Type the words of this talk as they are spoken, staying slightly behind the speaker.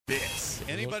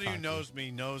Anybody who knows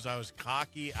me knows I was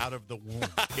cocky out of the womb.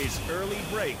 It's Early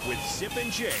Break with Zip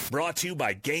and Jake, brought to you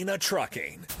by Gaina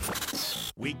Trucking.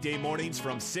 Weekday mornings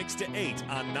from 6 to 8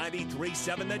 on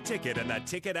 93.7 The Ticket and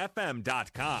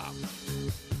theticketfm.com.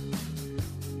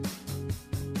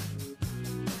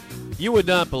 You would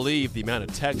not believe the amount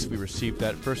of texts we received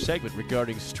that first segment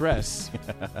regarding stress.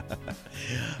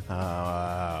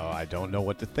 I don't know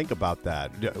what to think about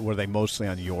that. Were they mostly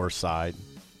on your side?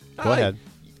 Go ahead.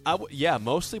 Yeah,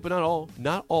 mostly, but not all.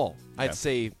 Not all. Yeah. I'd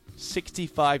say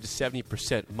 65 to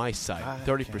 70% my side,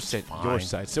 30% your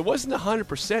side. So it wasn't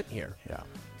 100% here. Yeah.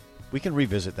 We can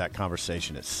revisit that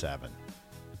conversation at 7.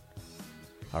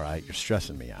 All right, you're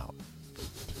stressing me out.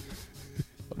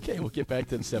 Okay, we'll get back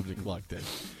to the 7 o'clock then.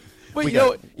 But you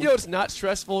know what's not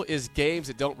stressful is games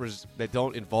that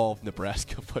don't involve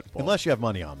Nebraska football. Unless you have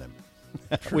money on them.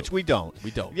 Which we don't.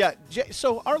 We don't. Yeah.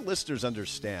 So our listeners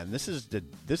understand this is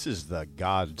the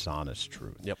God's honest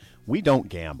truth. Yep. We don't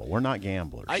gamble. We're not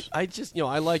gamblers. I just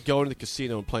I like going to the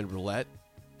casino and playing roulette.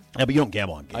 Yeah, but you don't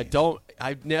gamble on games.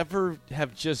 I never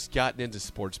have just gotten into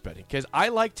sports betting because I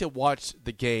like to watch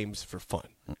the games for fun.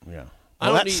 Yeah.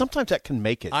 Sometimes that can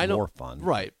make it more fun.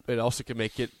 Right. It also can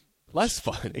make it less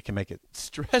fun. It can make it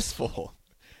stressful.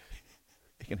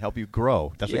 It can help you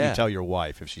grow. That's what you tell your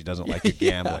wife if she doesn't like you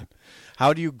gambling.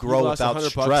 How do you grow you without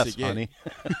stress, honey?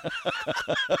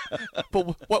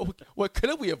 But what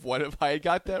could we have won if I had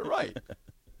got that right?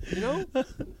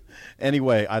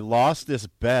 Anyway, I lost this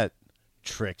bet,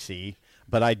 Trixie,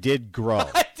 but I did grow.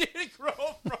 I did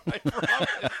grow from I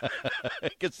promise.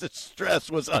 Because the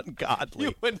stress was ungodly.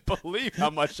 You wouldn't believe how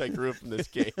much I grew from this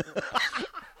game.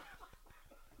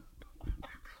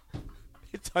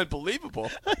 It's unbelievable.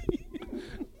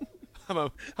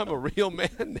 I'm a real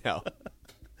man now.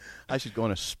 I should go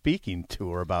on a speaking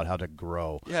tour about how to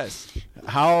grow. Yes.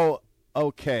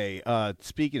 Okay,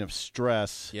 speaking of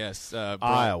stress, yes,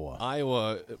 Iowa.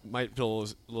 Iowa might feel a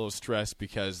little stressed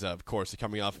because, of course, they're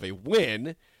coming off of a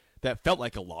win that felt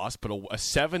like a loss, but a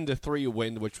 7-3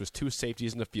 win, which was 2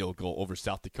 safeties and a field goal over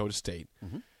South Dakota State.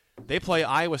 Mm-hmm. They play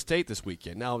Iowa State this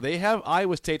weekend. Now, they have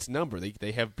Iowa State's number.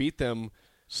 They have beat them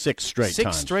 6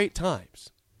 straight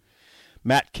times.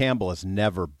 Matt Campbell has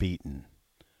never beaten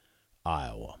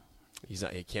Iowa.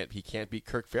 He can't beat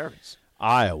Kirk Ferentz.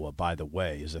 Iowa, by the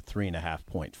way, is a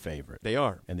 3.5-point favorite. They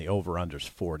are. And the over-under's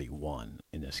 41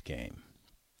 in this game.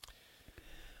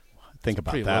 Think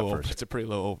about that first. It's a pretty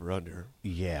low over-under.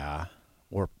 Yeah.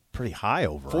 Or pretty high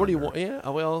over-under. 41, yeah,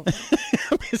 well.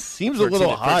 It seems a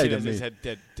little high to me. Had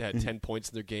 10 points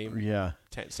in their game. Yeah.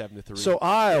 7-3. So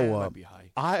Iowa, might be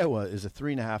high. Iowa is a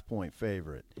 3.5-point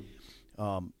favorite.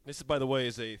 This, by the way,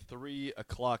 is a 3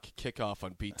 o'clock kickoff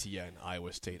on BTN,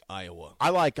 Iowa State, Iowa. I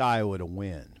like Iowa to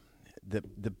win.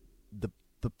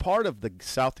 The part of the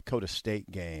South Dakota State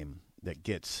game that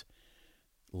gets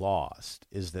lost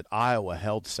is that Iowa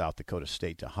held South Dakota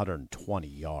State to 120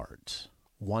 yards.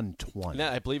 120. And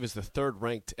that, I believe, is the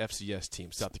third-ranked FCS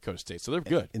team, South Dakota State. So they're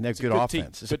good. And they're good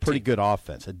offense. It's a pretty good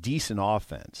offense, a decent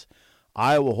offense.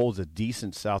 Iowa holds a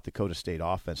decent South Dakota State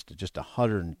offense to just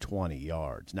 120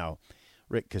 yards. Now,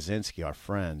 Rick Kaczynski, our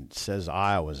friend, says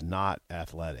Iowa's not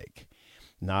athletic,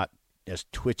 not as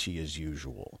twitchy as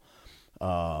usual.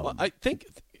 Well, I think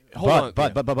Hold on.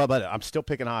 But I'm still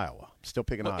picking Iowa.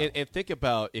 And think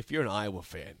about if you're an Iowa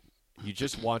fan, you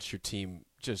just watch your team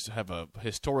just have a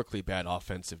historically bad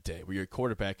offensive day where your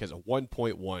quarterback has a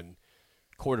 1.1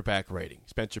 quarterback rating,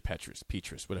 Spencer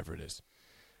Petras, whatever it is.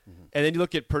 Mm-hmm. And then you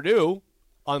look at Purdue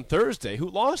on Thursday, who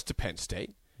lost to Penn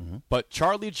State. Mm-hmm. But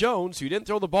Charlie Jones, who didn't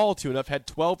throw the ball to enough, had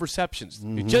 12 receptions.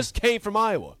 Mm-hmm. It just came from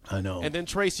Iowa. I know. And then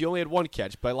Tracy only had one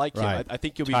catch, but I like him. I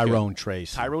think he'll be Tyrone good.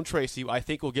 Tracy. Tyrone Tracy, I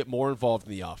think, will get more involved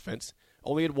in the offense.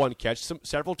 Only had one catch,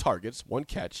 several targets, one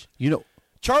catch.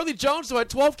 Charlie Jones, though, had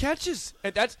 12 catches.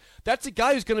 And that's a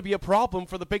guy who's going to be a problem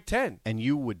for the Big Ten. And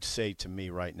you would say to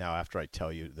me right now, after I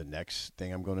tell you the next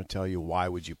thing I'm going to tell you, why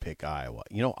would you pick Iowa?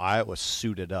 Iowa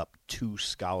suited up 2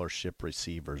 scholarship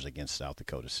receivers against South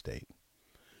Dakota State.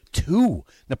 2.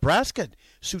 Nebraska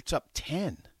suits up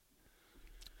 10.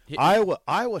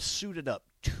 Iowa suited up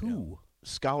 2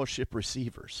 scholarship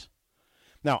receivers.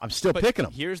 Now, I'm still picking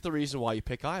them. Here's the reason why you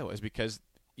pick Iowa is because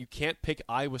you can't pick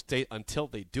Iowa State until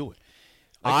they do it.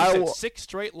 You said 6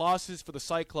 straight losses for the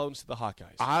Cyclones to the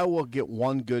Hawkeyes. Iowa get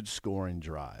one good scoring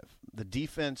drive. The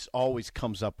defense always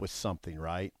comes up with something,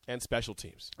 right? And special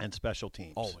teams.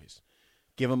 Always.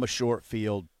 Give them a short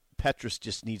field. Petras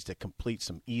just needs to complete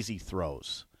some easy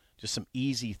throws. Just some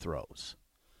easy throws.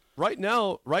 Right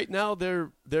now,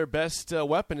 their best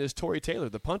weapon is Torrey Taylor,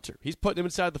 the punter. He's putting him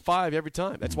inside the 5 every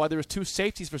time. That's why there was 2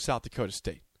 safeties for South Dakota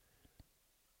State.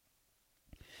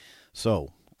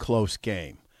 So, close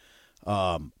game.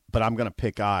 But I'm going to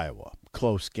pick Iowa.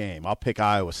 Close game. I'll pick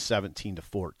Iowa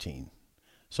 17-14.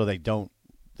 So they don't.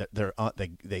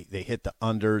 They hit the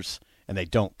unders and they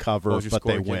don't cover, but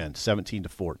they win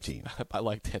 17-14. I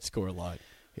like that score a lot.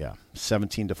 Yeah,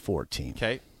 17-14.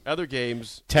 Okay. Other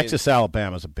games. Texas,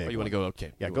 Alabama's a big one. You want to go?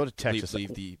 Okay. Yeah, go to Texas.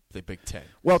 Leave the Big Ten.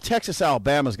 Well, Texas,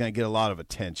 Alabama's going to get a lot of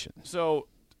attention. So,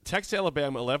 Texas,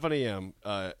 Alabama, 11 a.m.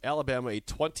 Alabama, a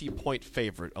 20-point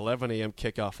favorite. 11 a.m.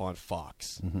 kickoff on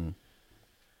Fox. Mm-hmm.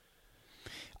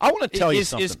 I want to tell you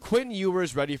something. Is Quentin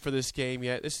Ewers ready for this game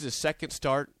yet? This is his second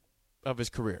start of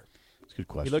his career. That's a good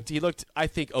question. He looked, I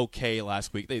think, okay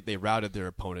last week. They routed their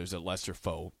opponent. It was a lesser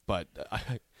foe. But,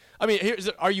 I mean,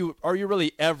 are you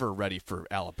really ever ready for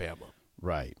Alabama?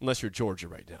 Right. Unless you're Georgia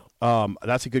right now.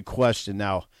 That's a good question.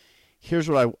 Now, here's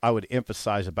what I would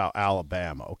emphasize about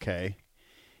Alabama, okay?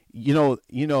 You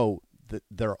know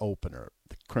their opener,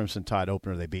 the Crimson Tide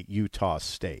opener, they beat Utah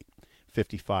State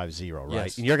 55-0, right?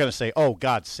 Yes. And you're going to say, "Oh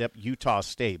God, Sip, Utah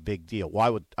State, big deal."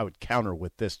 Well, I would counter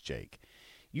with this, Jake.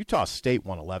 Utah State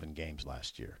won 11 games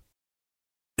last year.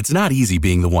 It's not easy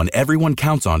being the one everyone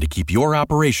counts on to keep your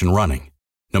operation running,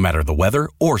 no matter the weather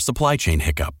or supply chain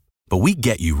hiccup. But we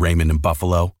get you, Raymond in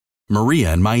Buffalo,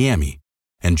 Maria in Miami,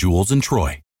 and Jules in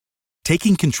Troy,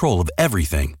 taking control of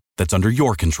everything that's under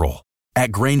your control.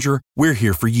 At Grainger, we're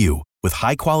here for you with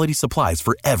high-quality supplies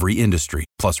for every industry,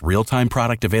 plus real-time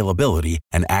product availability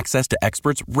and access to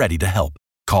experts ready to help.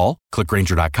 Call, click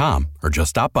Grainger.com, or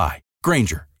just stop by.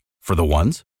 Grainger, for the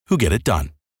ones who get it done.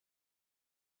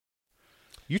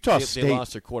 Utah State, they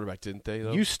lost their quarterback, didn't they?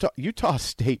 Though? Utah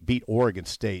State beat Oregon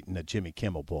State in the Jimmy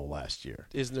Kimmel Bowl last year.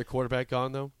 Isn't their quarterback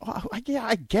gone, though? Yeah,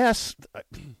 I guess.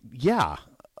 Yeah.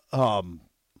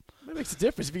 It makes a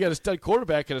difference if you got a stud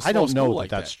quarterback in a small I don't school know like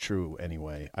that. That's true.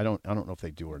 Anyway, I don't know if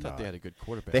they do or I thought not. they had a good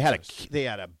quarterback. They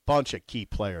had a bunch of key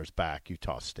players back.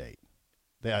 Utah State.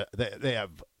 They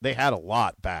had a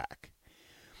lot back.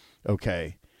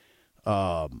 Okay.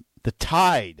 The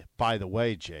Tide, by the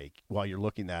way, Jake, while you're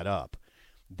looking that up,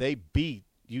 they beat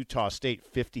Utah State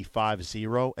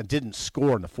 55-0 and didn't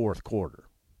score in the fourth quarter.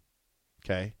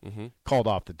 Okay? Mm-hmm. Called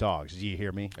off the Dogs. Did you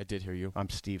hear me? I did hear you. I'm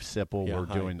Steve Sipple. Yeah, We're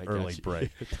doing early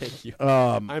break. Thank you.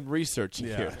 I'm researching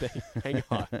here. Hang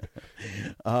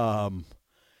on.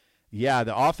 Yeah,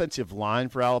 the offensive line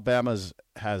for Alabama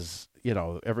has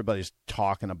everybody's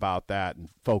talking about that and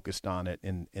focused on it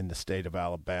in the state of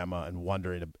Alabama and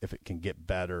wondering if it can get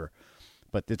better.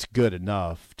 But it's good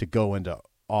enough to go into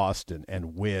Austin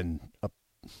and win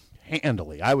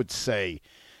handily. I would say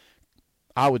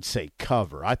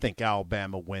cover. I think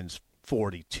Alabama wins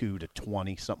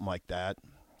 42-20, something like that.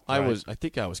 Right? I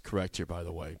think I was correct here, by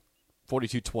the way.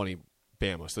 42-20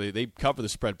 Bama. So they cover the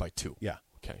spread by 2. Yeah.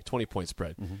 Okay, 20-point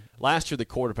spread. Mm-hmm. Last year, the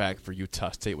quarterback for Utah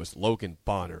State was Logan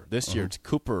Bonner. This year, it's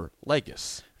Cooper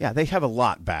Legis. Yeah, they have a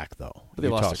lot back, though. But they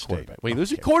Utah lost State. their quarterback. When you lose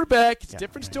your quarterback, it's a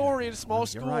different story in a small You're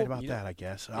school. You're right about that, I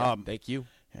guess. Yeah, thank you.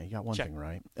 Yeah, you got one Check. thing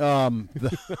right.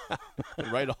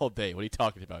 Right all day. What are you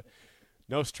talking about?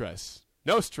 No stress.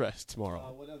 No stress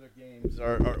tomorrow. What other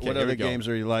games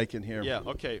are you liking here? Yeah,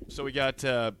 okay. So we got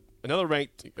another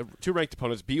two ranked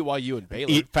opponents, BYU and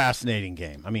Baylor. Fascinating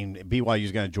game. I mean,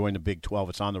 BYU's going to join the Big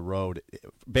 12. It's on the road.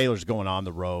 Baylor's going on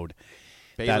the road.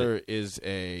 BYU is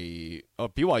a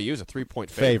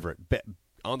 3-point favorite.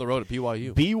 On the road at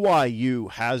BYU. BYU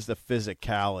has the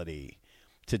physicality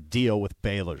to deal with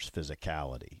Baylor's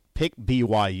physicality. Pick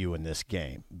BYU in this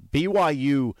game.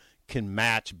 BYU can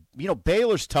match.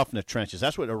 Baylor's tough in the trenches.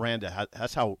 That's what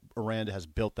that's how Aranda has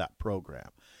built that program.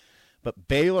 But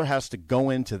Baylor has to go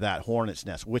into that hornet's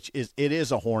nest, which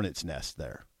is a hornet's nest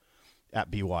there at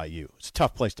BYU. It's a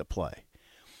tough place to play.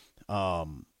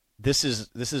 This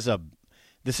is a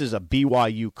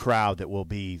BYU crowd that will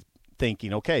be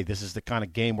thinking, okay, this is the kind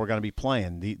of game we're going to be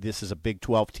playing. This is a Big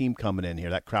 12 team coming in here.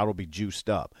 That crowd will be juiced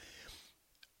up.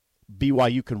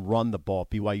 BYU can run the ball.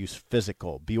 BYU's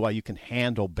physical. BYU can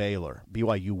handle Baylor.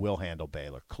 BYU will handle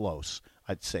Baylor. Close.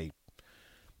 I'd say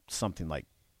something like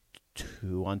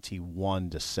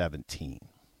 21-17.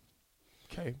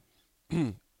 Okay.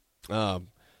 I'm a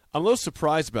little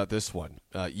surprised about this one.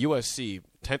 USC,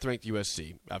 10th ranked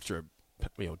USC, after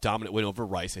a dominant win over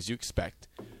Rice, as you expect,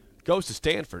 goes to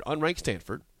Stanford, unranked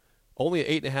Stanford, only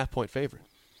an 8.5-point favorite.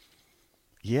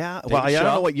 Yeah, well, I don't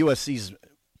know what USC's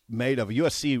made of.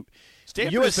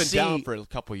 Stanford's been down for a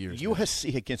couple of years.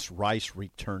 USC against Rice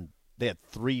returned. They had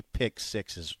 3 pick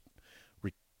sixes.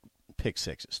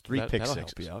 That'll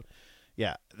help you out.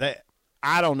 Yeah,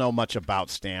 I don't know much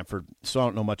about Stanford, so I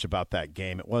don't know much about that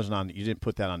game. It wasn't on. You didn't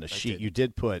put that on the sheet. You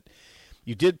did put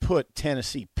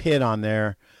Tennessee Pitt on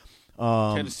there.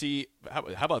 Tennessee, how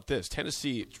about this?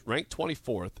 Tennessee ranked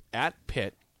 24th at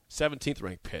Pitt, 17th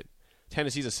ranked Pitt.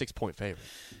 Tennessee's a 6-point favorite.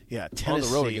 Yeah, Tennessee.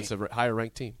 On the road against a higher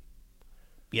ranked team.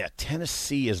 Yeah,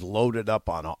 Tennessee is loaded up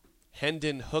on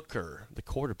Hendon Hooker, the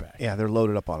quarterback. Yeah, they're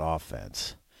loaded up on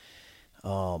offense.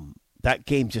 That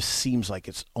game just seems like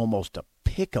it's almost a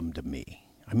pick 'em to me.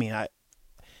 I mean, I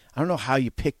don't know how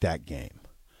you pick that game.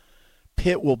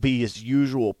 Pitt will be his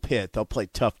usual Pitt. They'll play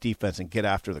tough defense and get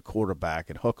after the quarterback,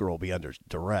 and Hooker will be under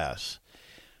duress.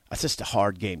 That's just a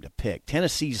hard game to pick.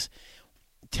 Tennessee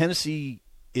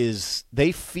is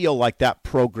they feel like that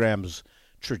program's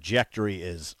trajectory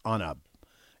is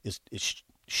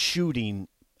shooting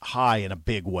high in a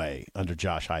big way under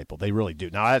Josh Heupel. They really do.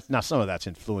 Now some of that's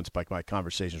influenced by my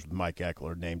conversations with Mike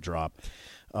Eckler, name drop.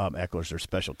 Eckler's their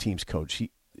special teams coach.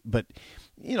 But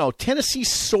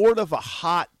Tennessee's sort of a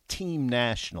hot team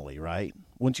nationally, right?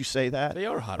 Wouldn't you say that? They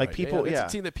are hot. Like right? people, It's a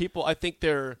team that people, I think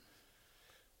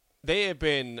they have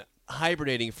been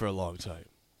hibernating for a long time.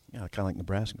 Yeah, kind of like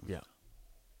Nebraska. Yeah.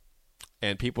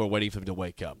 And people are waiting for them to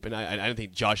wake up. And I don't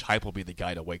think Josh Heupel will be the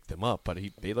guy to wake them up, but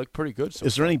they look pretty good.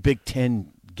 Is there any Big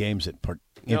Ten games that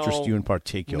interest you in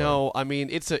particular? No, I mean,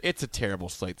 it's a terrible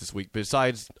slate this week.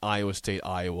 Besides Iowa State,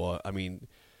 Iowa, I mean,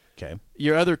 okay.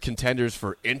 Your other contenders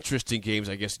for interesting games,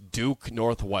 I guess, Duke,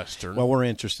 Northwestern. Well, we're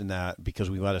interested in that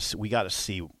because we got to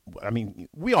see. I mean,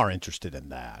 we are interested in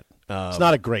that. It's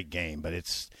not a great game, but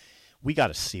we got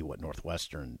to see what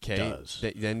Northwestern does.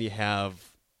 Then you have.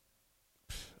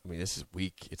 I mean, this is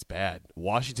weak. It's bad.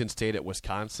 Washington State at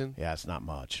Wisconsin. Yeah, it's not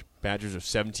much. Badgers are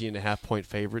 17.5-point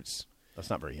favorites.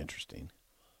 That's not very interesting.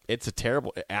 It's a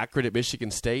terrible. Akron at Michigan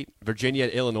State. Virginia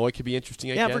at Illinois could be interesting,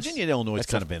 I guess. Yeah, Virginia at Illinois is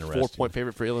kind of interesting. 4-point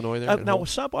favorite for Illinois there. Now,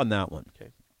 what's up on that one?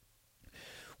 Okay.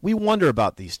 We wonder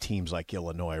about these teams like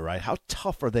Illinois, right? How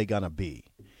tough are they going to be?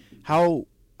 How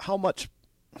much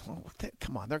 –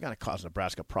 come on, they're going to cause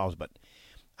Nebraska problems, but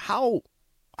how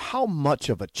much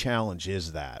of a challenge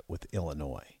is that with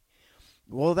Illinois?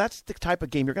 Well, that's the type of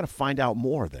game you're going to find out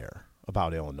more there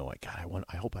about Illinois. God,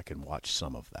 I hope I can watch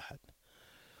some of that.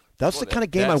 That's the kind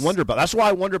of game I wonder about. That's why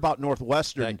I wonder about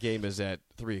Northwestern. That game is at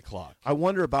 3 o'clock. I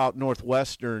wonder about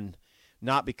Northwestern,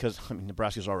 not because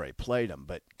Nebraska's already played them,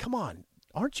 but come on,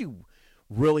 aren't you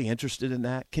really interested in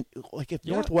that? If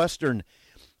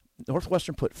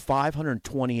Northwestern put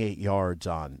 528 yards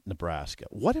on Nebraska,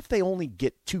 what if they only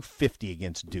get 250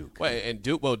 against Duke?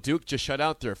 Duke just shut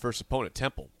out their first opponent,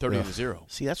 Temple,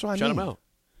 30-0. See, that's what I mean. Shut them out.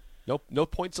 No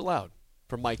points allowed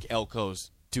for Mike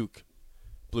Elko's Duke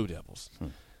Blue Devils.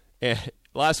 And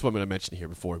last one I'm going to mention here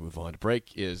before we move on to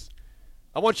break is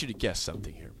I want you to guess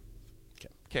something here.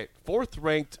 Okay.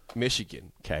 4th-ranked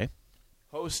Michigan. Okay.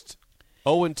 Host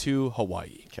 0-2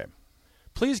 Hawaii. Okay.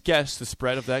 Please guess the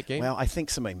spread of that game. Well, I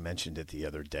think somebody mentioned it the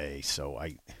other day, so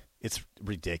it's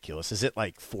ridiculous. Is it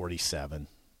like 47?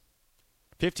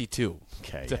 52.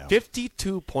 Okay. It's a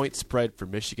 52-point spread for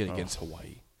Michigan against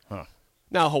Hawaii. Huh.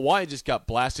 Now, Hawaii just got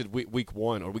blasted week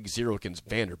 1 or week 0 against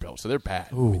Vanderbilt, so they're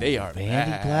bad. Ooh, they are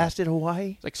bad. blasted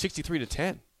Hawaii? It's like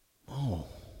 63-10. Oh.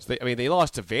 So they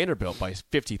lost to Vanderbilt by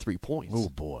 53 points. Oh,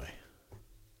 boy.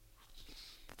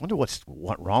 Wonder what's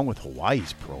wrong with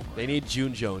Hawaii's program. They need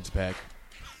June Jones back.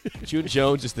 June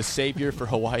Jones is the savior for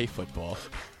Hawaii football.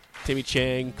 Timmy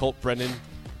Chang, Colt Brennan.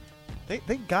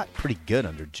 They got pretty good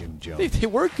under June Jones. They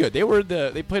were good.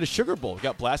 They played a Sugar Bowl,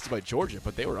 got blasted by Georgia,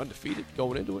 but they were undefeated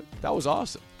going into it. That was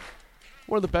awesome.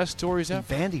 One of the best stories ever.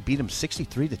 Vandy beat them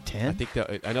 63-10. I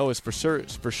think I know it's for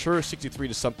sure 63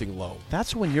 to something low.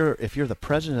 That's when if you're the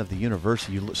president of the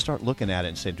university, you start looking at it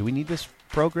and say, "Do we need this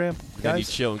program, guys?" Then you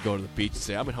chill and go to the beach and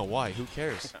say, "I'm in Hawaii. Who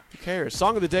cares? Who cares?"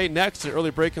 Song of the day next. An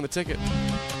early break on the ticket.